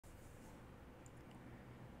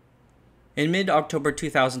In mid-October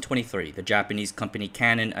 2023, the Japanese company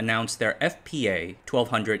Canon announced their FPA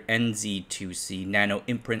 1200 NZ2C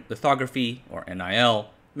Nanoimprint Lithography, or NIL,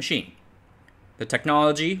 machine. The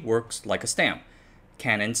technology works like a stamp.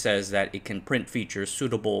 Canon says that it can print features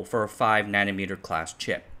suitable for a 5nm class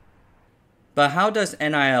chip. But how does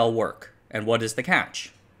NIL work, and what is the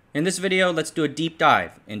catch? In this video, let's do a deep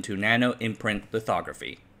dive into Nanoimprint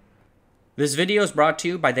lithography. This video is brought to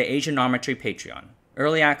you by the Asianometry Patreon.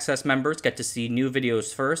 Early access members get to see new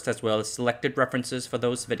videos first, as well as selected references for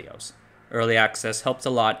those videos. Early access helps a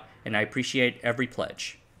lot, and I appreciate every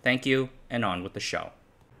pledge. Thank you, and on with the show.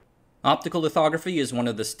 Optical lithography is one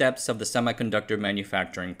of the steps of the semiconductor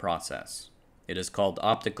manufacturing process. It is called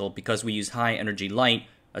optical because we use high-energy light,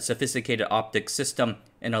 a sophisticated optics system,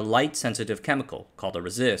 and a light-sensitive chemical, called a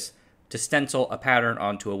resist, to stencil a pattern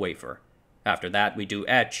onto a wafer. After that, we do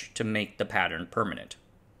etch to make the pattern permanent.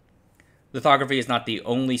 Lithography is not the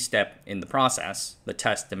only step in the process. The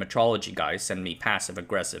test and metrology guys send me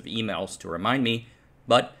passive-aggressive emails to remind me,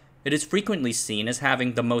 but it is frequently seen as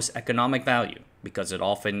having the most economic value because it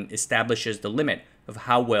often establishes the limit of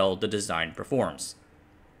how well the design performs.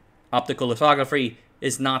 Optical lithography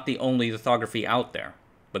is not the only lithography out there,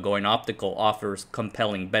 but going optical offers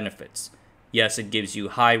compelling benefits. Yes, it gives you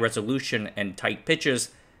high resolution and tight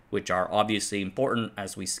pitches, which are obviously important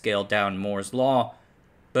as we scale down Moore's law,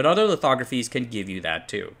 but other lithographies can give you that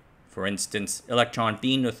too. For instance, electron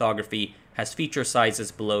beam lithography has feature sizes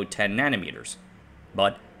below 10 nanometers,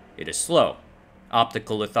 but it is slow.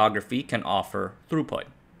 Optical lithography can offer throughput,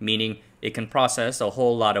 meaning it can process a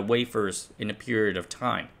whole lot of wafers in a period of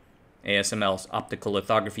time. ASML's optical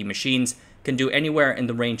lithography machines can do anywhere in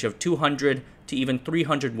the range of 200 to even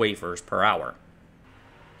 300 wafers per hour.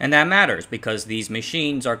 And that matters because these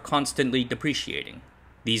machines are constantly depreciating.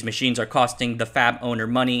 These machines are costing the fab owner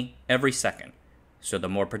money every second, so the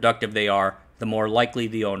more productive they are, the more likely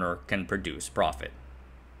the owner can produce profit.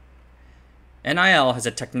 NIL has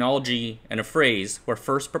a technology and a phrase were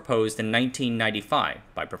first proposed in 1995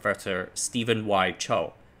 by Professor Stephen Y.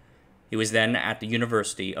 Cho. He was then at the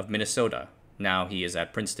University of Minnesota. Now he is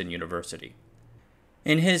at Princeton University.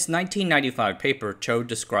 In his 1995 paper, Cho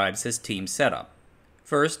describes his team's setup.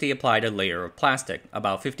 First, he applied a layer of plastic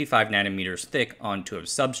about 55 nanometers thick onto a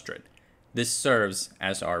substrate. This serves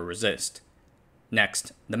as our resist.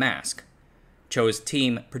 Next, the mask. Cho's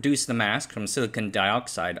team produced the mask from silicon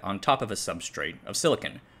dioxide on top of a substrate of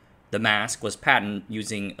silicon. The mask was patterned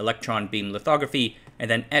using electron beam lithography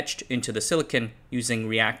and then etched into the silicon using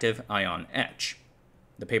reactive ion etch.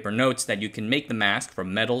 The paper notes that you can make the mask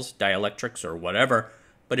from metals, dielectrics, or whatever,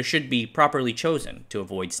 but it should be properly chosen to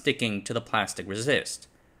avoid sticking to the plastic resist.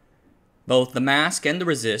 Both the mask and the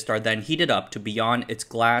resist are then heated up to beyond its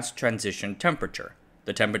glass transition temperature,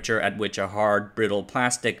 the temperature at which a hard, brittle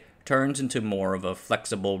plastic turns into more of a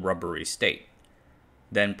flexible, rubbery state.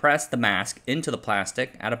 Then press the mask into the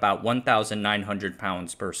plastic at about 1,900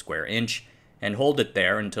 pounds per square inch and hold it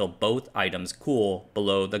there until both items cool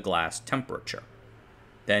below the glass temperature.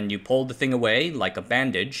 Then you pull the thing away like a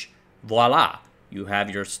bandage. Voila! You have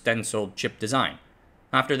your stenciled chip design.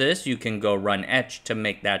 After this, you can go run etch to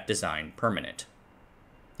make that design permanent.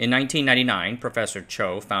 In 1999, Professor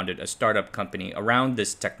Cho founded a startup company around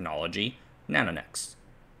this technology, Nanonex.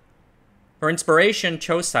 For inspiration,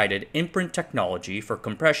 Cho cited imprint technology for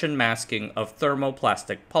compression masking of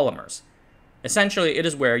thermoplastic polymers. Essentially, it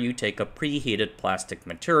is where you take a preheated plastic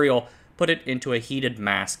material, put it into a heated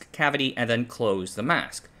mask cavity, and then close the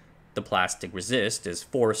mask. The plastic resist is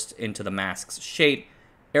forced into the mask's shape,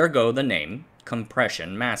 ergo the name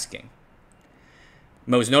compression masking.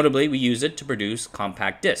 Most notably, we use it to produce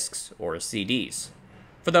compact discs, or CDs.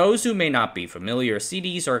 For those who may not be familiar,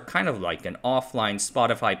 CDs are kind of like an offline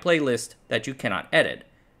Spotify playlist that you cannot edit,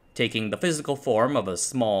 taking the physical form of a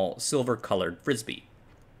small, silver-colored frisbee.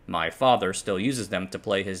 My father still uses them to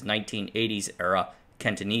play his 1980s-era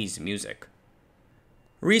Cantonese music.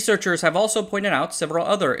 Researchers have also pointed out several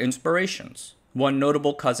other inspirations. One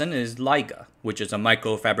notable cousin is Liga, which is a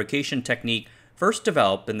microfabrication technique first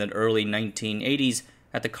developed in the early 1980s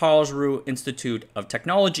at the Karlsruhe Institute of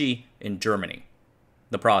Technology in Germany.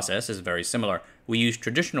 The process is very similar. We use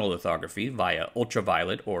traditional lithography via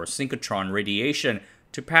ultraviolet or synchrotron radiation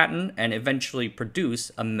to pattern and eventually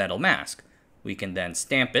produce a metal mask. We can then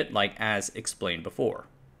stamp it like as explained before.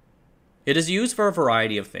 It is used for a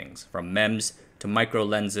variety of things, from MEMS to micro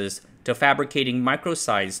lenses to fabricating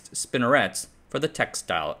micro-sized spinnerets for the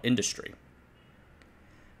textile industry.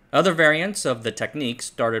 Other variants of the technique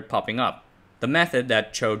started popping up. The method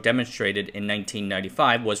that Cho demonstrated in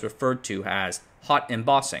 1995 was referred to as hot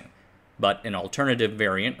embossing. But an alternative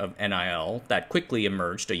variant of NIL that quickly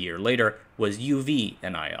emerged a year later was UV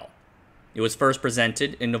NIL. It was first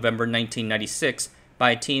presented in November 1996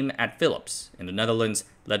 by a team at Philips in the Netherlands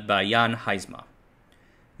led by Jan Huysma.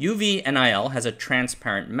 UV NIL has a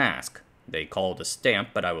transparent mask, they call it a stamp,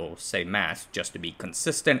 but I will say mask just to be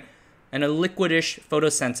consistent, and a liquidish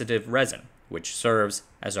photosensitive resin, which serves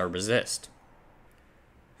as our resist.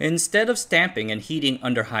 Instead of stamping and heating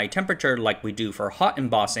under high temperature like we do for hot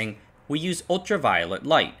embossing, we use ultraviolet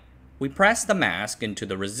light. We press the mask into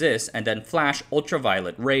the resist and then flash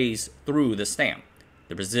ultraviolet rays through the stamp.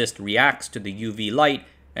 The resist reacts to the UV light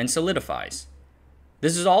and solidifies.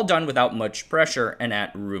 This is all done without much pressure and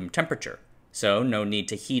at room temperature, so no need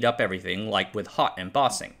to heat up everything like with hot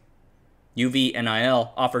embossing. UV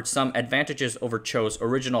NIL offered some advantages over Cho's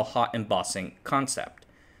original hot embossing concept.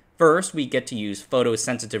 First, we get to use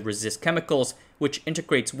photosensitive resist chemicals, which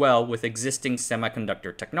integrates well with existing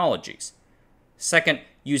semiconductor technologies. Second,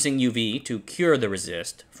 using UV to cure the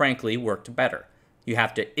resist, frankly, worked better. You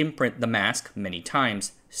have to imprint the mask many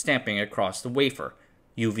times, stamping across the wafer.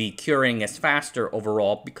 UV curing is faster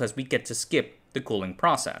overall because we get to skip the cooling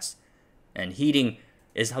process. And heating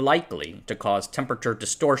is likely to cause temperature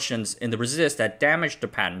distortions in the resist that damage the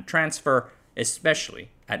pattern transfer, especially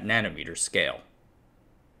at nanometer scale.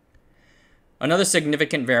 Another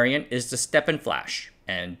significant variant is the step and flash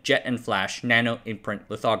and jet and flash nanoimprint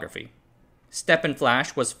lithography. Step and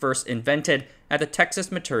flash was first invented at the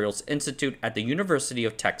Texas Materials Institute at the University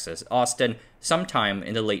of Texas, Austin, sometime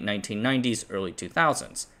in the late 1990s, early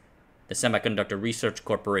 2000s. The Semiconductor Research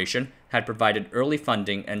Corporation had provided early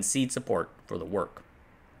funding and seed support for the work.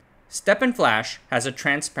 Step and flash has a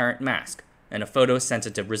transparent mask and a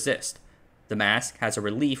photosensitive resist. The mask has a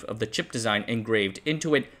relief of the chip design engraved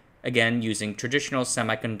into it, again using traditional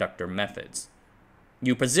semiconductor methods.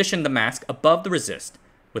 You position the mask above the resist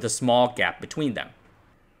with a small gap between them.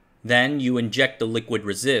 Then you inject the liquid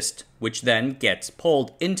resist, which then gets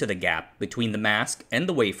pulled into the gap between the mask and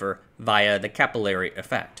the wafer via the capillary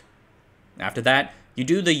effect. After that, you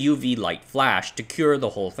do the UV light flash to cure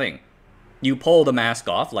the whole thing. You pull the mask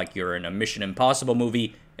off like you're in a Mission Impossible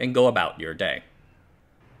movie and go about your day.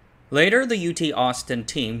 Later, the UT Austin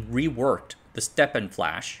team reworked the step and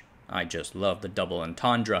flash, I just love the double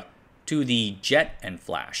entendre, to the jet and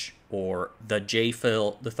flash, or the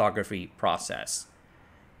J-fill lithography process.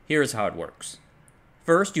 Here's how it works.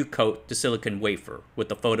 First, you coat the silicon wafer with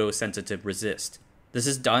the photosensitive resist. This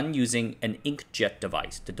is done using an inkjet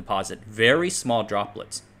device to deposit very small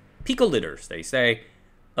droplets, picoliters they say,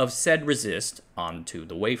 of said resist onto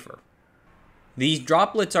the wafer. These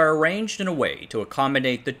droplets are arranged in a way to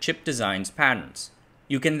accommodate the chip design's patterns.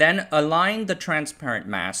 You can then align the transparent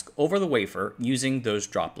mask over the wafer using those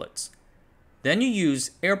droplets. Then you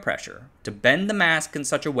use air pressure to bend the mask in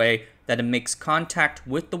such a way that it makes contact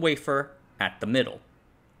with the wafer at the middle.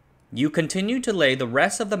 You continue to lay the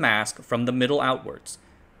rest of the mask from the middle outwards.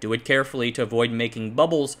 Do it carefully to avoid making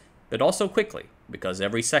bubbles, but also quickly, because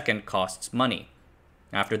every second costs money.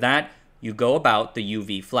 After that, you go about the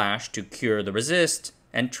UV flash to cure the resist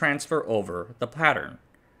and transfer over the pattern.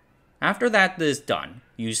 After that is done,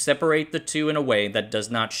 you separate the two in a way that does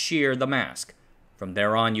not shear the mask. From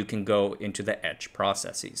there on, you can go into the etch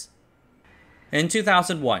processes. In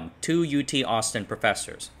 2001, two UT Austin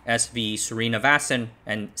professors, S.V. Srinivasan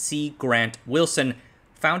and C. Grant Wilson,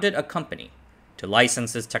 founded a company to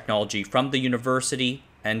license this technology from the university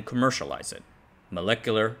and commercialize it,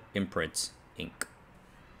 Molecular Imprints, Inc.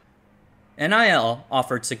 NIL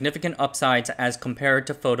offered significant upsides as compared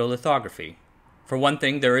to photolithography. For one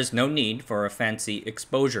thing, there is no need for a fancy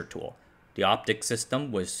exposure tool. The optic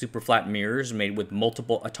system was superflat mirrors made with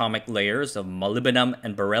multiple atomic layers of molybdenum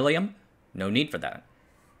and beryllium. No need for that.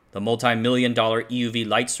 The multi-million-dollar EUV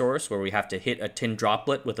light source where we have to hit a tin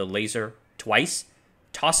droplet with a laser twice,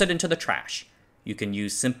 toss it into the trash. You can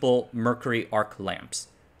use simple mercury arc lamps.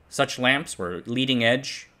 Such lamps were leading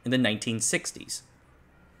edge in the 1960s.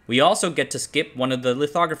 We also get to skip one of the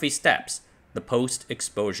lithography steps, the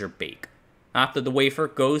post-exposure bake. After the wafer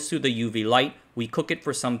goes through the UV light, we cook it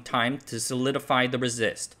for some time to solidify the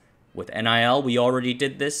resist. With NIL, we already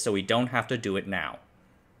did this, so we don't have to do it now.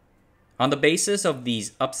 On the basis of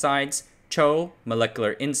these upsides, Cho,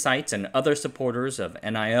 Molecular Insights, and other supporters of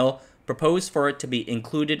NIL proposed for it to be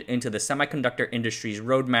included into the semiconductor industry's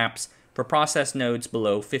roadmaps for process nodes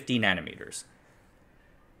below 50 nanometers.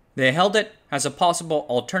 They held it as a possible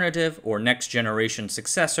alternative or next-generation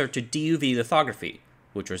successor to DUV lithography,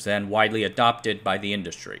 which was then widely adopted by the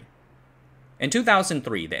industry. In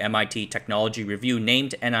 2003, the MIT Technology Review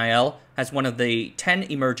named NIL as one of the 10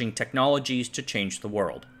 emerging technologies to change the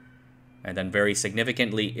world. and then very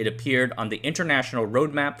significantly, it appeared on the International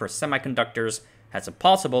Roadmap for Semiconductors as a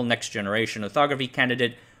possible next-generation lithography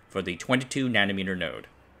candidate for the 22nm node.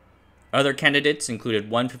 Other candidates included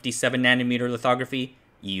 157nm lithography,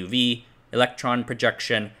 EUV, electron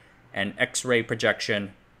projection, and X-ray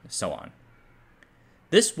projection, and so on.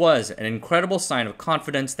 This was an incredible sign of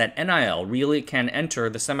confidence that NIL really can enter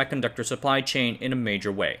the semiconductor supply chain in a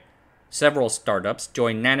major way. Several startups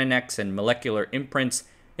joined Nanonex and Molecular Imprints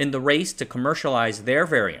in the race to commercialize their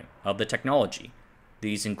variant of the technology.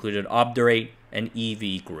 These included Obdurate and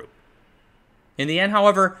EV Group. In the end,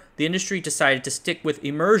 however, the industry decided to stick with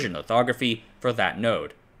immersion lithography for that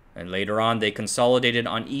node, and later on they consolidated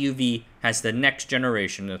on EUV as the next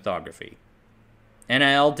generation lithography.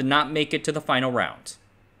 NIL did not make it to the final round.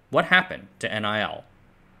 What happened to NIL?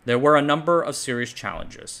 There were a number of serious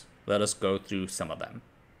challenges. Let us go through some of them.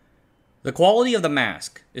 The quality of the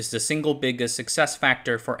mask is the single biggest success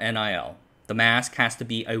factor for NIL. The mask has to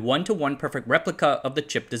be a one-to-one perfect replica of the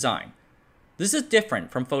chip design. This is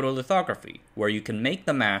different from photolithography, where you can make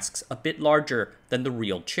the masks a bit larger than the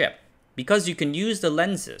real chip, because you can use the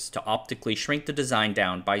lenses to optically shrink the design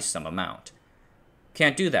down by some amount.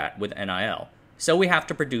 Can't do that with NIL, so we have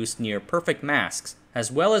to produce near-perfect masks,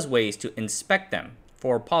 as well as ways to inspect them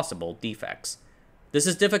for possible defects. This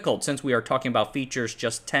is difficult since we are talking about features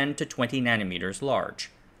just 10 to 20 nanometers large.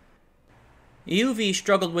 EUV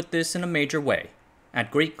struggled with this in a major way. At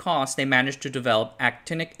great cost, they managed to develop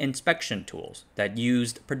actinic inspection tools that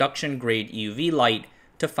used production-grade EUV light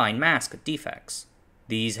to find mask defects.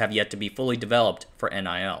 These have yet to be fully developed for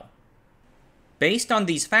NIL. Based on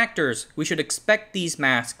these factors, we should expect these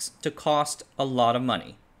masks to cost a lot of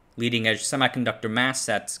money. Leading-edge semiconductor mask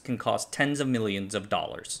sets can cost tens of millions of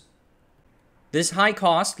dollars. This high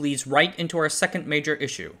cost leads right into our second major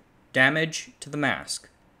issue, damage to the mask.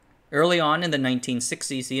 Early on in the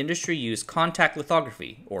 1960s, the industry used contact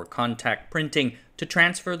lithography, or contact printing, to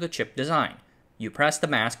transfer the chip design. You press the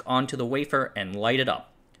mask onto the wafer and light it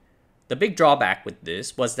up. The big drawback with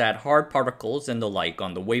this was that hard particles and the like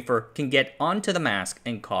on the wafer can get onto the mask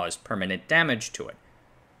and cause permanent damage to it.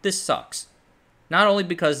 This sucks. Not only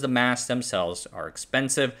because the masks themselves are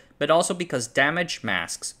expensive, but also because damaged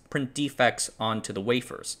masks print defects onto the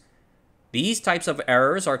wafers. These types of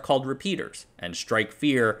errors are called repeaters and strike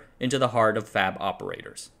fear into the heart of fab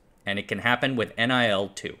operators. And it can happen with NIL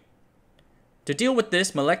too. To deal with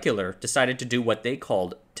this, Molecular decided to do what they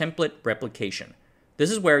called template replication.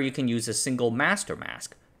 This is where you can use a single master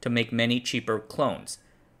mask to make many cheaper clones,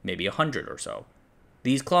 maybe 100 or so.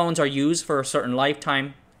 These clones are used for a certain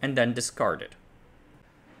lifetime and then discarded.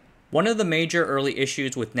 One of the major early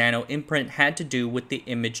issues with Nanoimprint had to do with the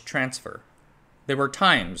image transfer. There were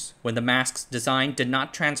times when the mask's design did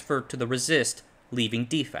not transfer to the resist, leaving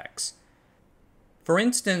defects. For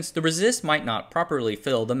instance, the resist might not properly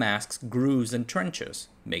fill the mask's grooves and trenches,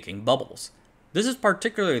 making bubbles. This is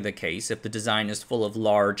particularly the case if the design is full of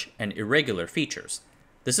large and irregular features.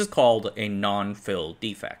 This is called a non-fill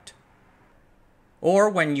defect. Or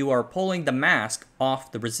when you are pulling the mask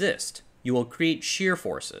off the resist, you will create shear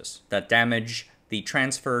forces that damage the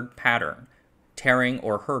transferred pattern, tearing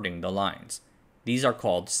or hurting the lines. These are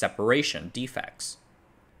called separation defects.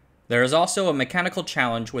 There is also a mechanical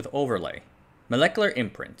challenge with overlay. Molecular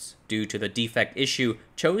Imprints, due to the defect issue,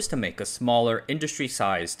 chose to make a smaller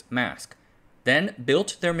industry-sized mask, then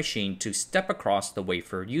built their machine to step across the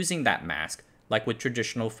wafer using that mask, like with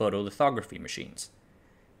traditional photolithography machines.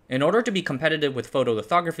 In order to be competitive with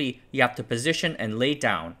photolithography, you have to position and lay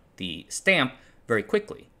down the stamp very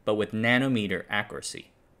quickly, but with nanometer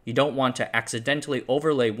accuracy. You don't want to accidentally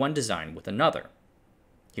overlay one design with another.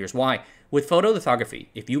 Here's why. With photolithography,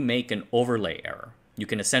 if you make an overlay error, you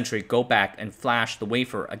can essentially go back and flash the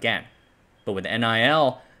wafer again. But with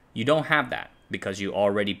NIL, you don't have that because you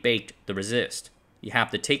already baked the resist. You have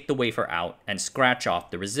to take the wafer out and scratch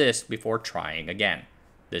off the resist before trying again.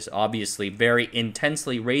 This obviously very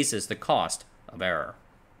intensely raises the cost of error.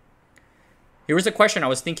 Here was a question I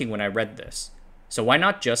was thinking when I read this. So why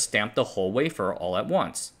not just stamp the whole wafer all at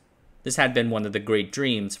once? This had been one of the great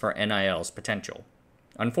dreams for NIL's potential.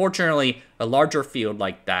 Unfortunately, a larger field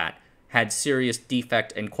like that had serious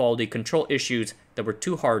defect and quality control issues that were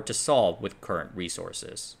too hard to solve with current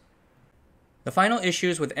resources. The final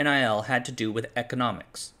issues with NIL had to do with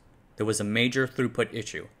economics. There was a major throughput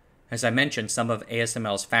issue. As I mentioned, some of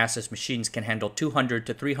ASML's fastest machines can handle 200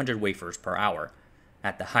 to 300 wafers per hour.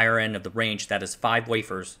 At the higher end of the range, that is 5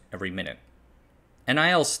 wafers every minute.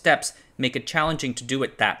 NIL steps make it challenging to do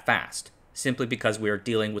it that fast, simply because we are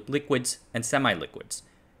dealing with liquids and semi-liquids.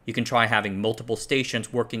 You can try having multiple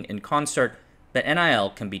stations working in concert, but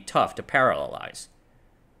NIL can be tough to parallelize.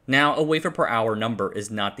 Now, a wafer per hour number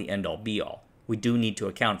is not the end-all be-all. We do need to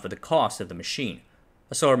account for the cost of the machine.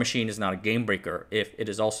 A solar machine is not a game breaker if it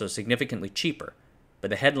is also significantly cheaper, but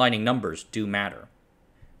the headlining numbers do matter.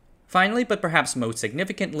 Finally, but perhaps most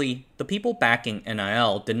significantly, the people backing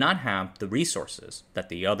NIL did not have the resources that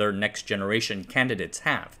the other next-generation candidates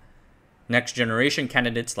have. Next-generation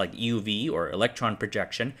candidates like EUV or electron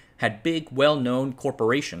projection had big, well-known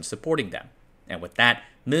corporations supporting them, and with that,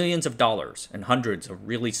 millions of dollars and hundreds of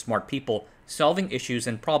really smart people solving issues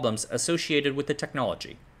and problems associated with the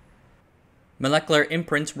technology. Molecular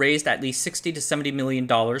imprints raised at least $60 to $70 million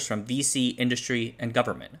from VC, industry, and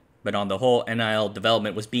government, but on the whole, NIL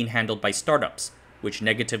development was being handled by startups, which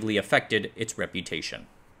negatively affected its reputation.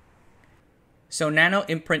 So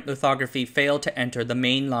nanoimprint lithography failed to enter the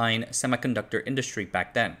mainline semiconductor industry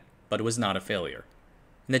back then, but it was not a failure.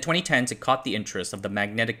 In the 2010s, it caught the interest of the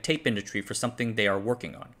magnetic tape industry for something they are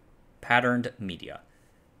working on: patterned media.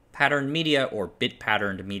 Patterned media, or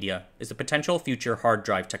bit-patterned media, is a potential future hard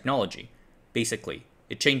drive technology. Basically,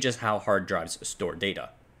 it changes how hard drives store data.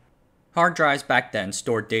 Hard drives back then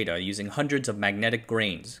stored data using hundreds of magnetic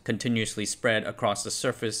grains continuously spread across the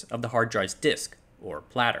surface of the hard drive's disk, or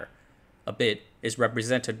platter. A bit is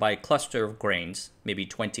represented by a cluster of grains, maybe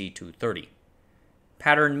 20 to 30.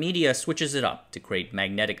 Patterned media switches it up to create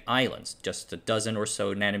magnetic islands just a dozen or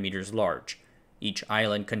so nanometers large. Each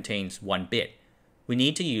island contains one bit. We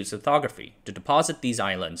need to use lithography to deposit these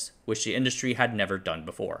islands, which the industry had never done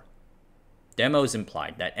before. Demos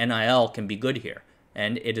implied that NIL can be good here,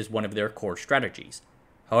 and it is one of their core strategies.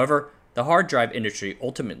 However, the hard drive industry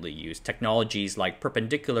ultimately used technologies like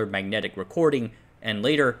perpendicular magnetic recording and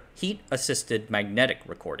later heat-assisted magnetic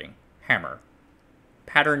recording, HAMR.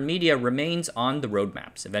 Patterned media remains on the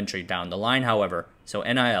roadmaps eventually down the line, however, so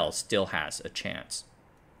NIL still has a chance.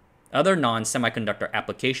 Other non-semiconductor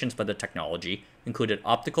applications for the technology included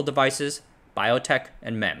optical devices, biotech,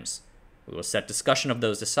 and MEMS. We will set discussion of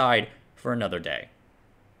those aside for another day.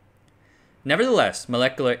 Nevertheless,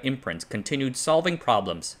 molecular imprints continued solving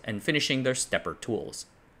problems and finishing their stepper tools.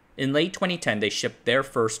 In late 2010, they shipped their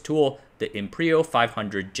first tool, the Imprio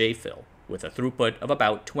 500 J-Fill, with a throughput of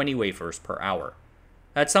about 20 wafers per hour.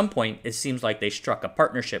 At some point, it seems like they struck a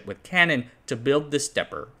partnership with Canon to build this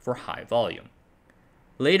stepper for high volume.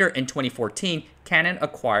 Later in 2014, Canon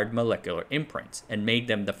acquired molecular imprints and made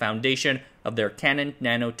them the foundation of their Canon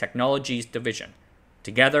Nanotechnologies division.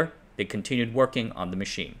 Together, they continued working on the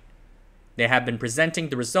machine. They have been presenting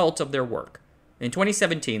the results of their work. In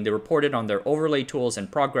 2017, they reported on their overlay tools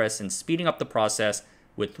and progress in speeding up the process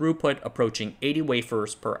with throughput approaching 80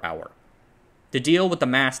 wafers per hour. To deal with the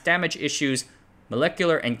mass damage issues,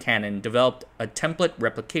 Molecular and Canon developed a template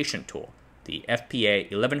replication tool, the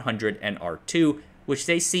FPA 1100 NR2, which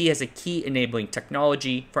they see as a key enabling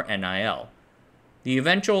technology for NIL. The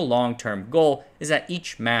eventual long-term goal is that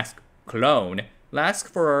each mask clone lasts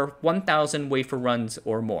for 1,000 wafer runs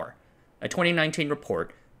or more. A 2019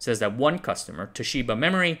 report says that one customer, Toshiba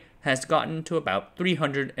Memory, has gotten to about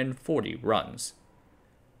 340 runs.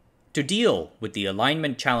 To deal with the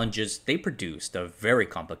alignment challenges, they produced a very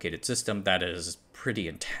complicated system that is pretty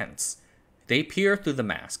intense. They peer through the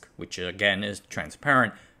mask, which again is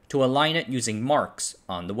transparent, to align it using marks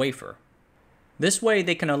on the wafer. This way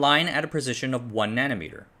they can align at a precision of 1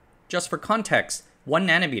 nanometer. Just for context, 1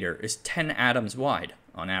 nanometer is 10 atoms wide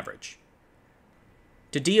on average.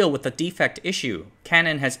 To deal with the defect issue,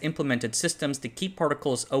 Canon has implemented systems to keep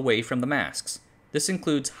particles away from the masks. This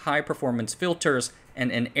includes high-performance filters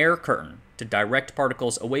and an air curtain to direct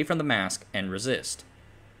particles away from the mask and resist.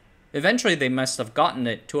 Eventually, they must have gotten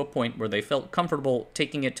it to a point where they felt comfortable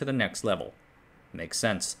taking it to the next level. Makes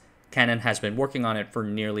sense. Canon has been working on it for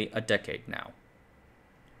nearly a decade now.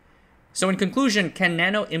 So in conclusion, can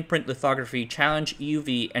nanoimprint lithography challenge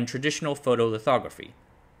EUV and traditional photolithography?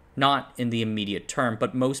 Not in the immediate term,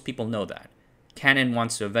 but most people know that. Canon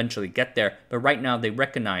wants to eventually get there, but right now they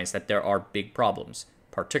recognize that there are big problems,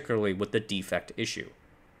 particularly with the defect issue.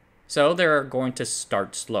 So they're going to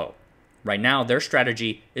start slow. Right now, their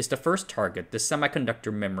strategy is to first target the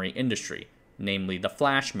semiconductor memory industry, namely the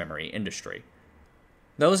flash memory industry.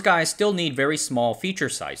 Those guys still need very small feature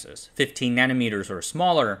sizes, 15 nanometers or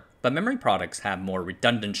smaller, but memory products have more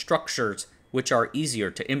redundant structures, which are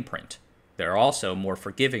easier to imprint. They're also more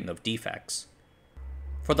forgiving of defects.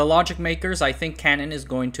 For the logic makers, I think Canon is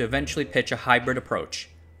going to eventually pitch a hybrid approach.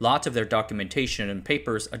 Lots of their documentation and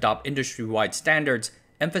papers adopt industry-wide standards,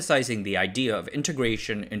 emphasizing the idea of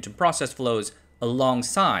integration into process flows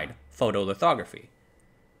alongside photolithography.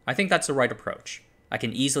 I think that's the right approach. I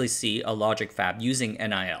can easily see a logic fab using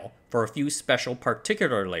NIL for a few special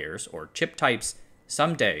particular layers or chip types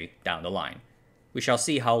someday down the line. We shall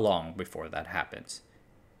see how long before that happens.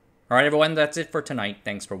 Alright everyone, that's it for tonight.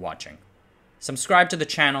 Thanks for watching. Subscribe to the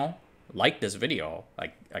channel, like this video,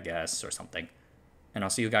 I guess, or something. And I'll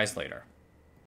see you guys later.